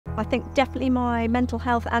I think definitely my mental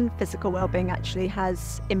health and physical well-being actually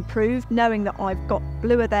has improved, knowing that I've got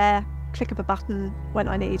Blua there, click of a button when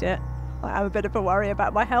I need it. I have a bit of a worry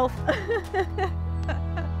about my health.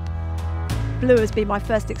 Blua has been my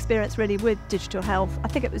first experience really with digital health. I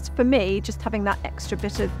think it was, for me, just having that extra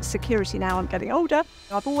bit of security now I'm getting older.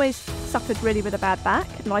 I've always suffered really with a bad back,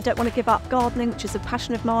 and I don't want to give up gardening, which is a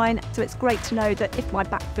passion of mine. So it's great to know that if my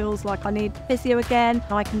back feels like I need physio again,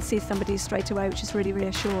 I can see somebody straight away, which is really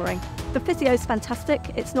reassuring. The physio is fantastic.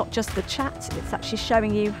 It's not just the chat, it's actually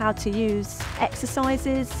showing you how to use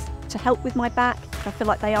exercises to help with my back. I feel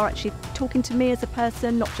like they are actually talking to me as a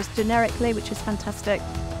person, not just generically, which is fantastic.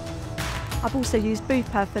 I've also used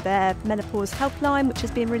Bupa for their menopause helpline, which has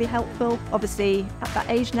been really helpful. Obviously, at that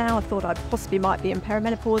age now, I thought I possibly might be in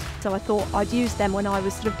perimenopause, so I thought I'd use them when I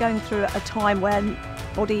was sort of going through a time when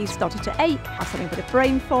body started to ache, I was having a bit of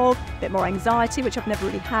brain fog, a bit more anxiety, which I've never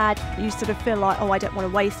really had. You sort of feel like, oh, I don't want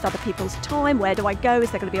to waste other people's time. Where do I go? Is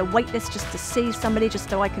there going to be a wait list just to see somebody, just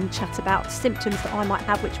so I can chat about symptoms that I might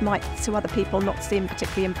have, which might to other people not seem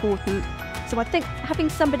particularly important? So I think having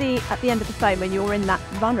somebody at the end of the phone when you're in that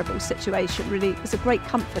vulnerable situation really was a great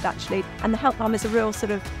comfort, actually. And the helpline was a real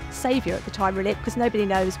sort of saviour at the time, really, because nobody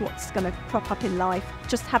knows what's going to crop up in life.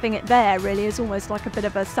 Just having it there really is almost like a bit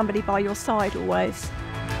of a somebody by your side always.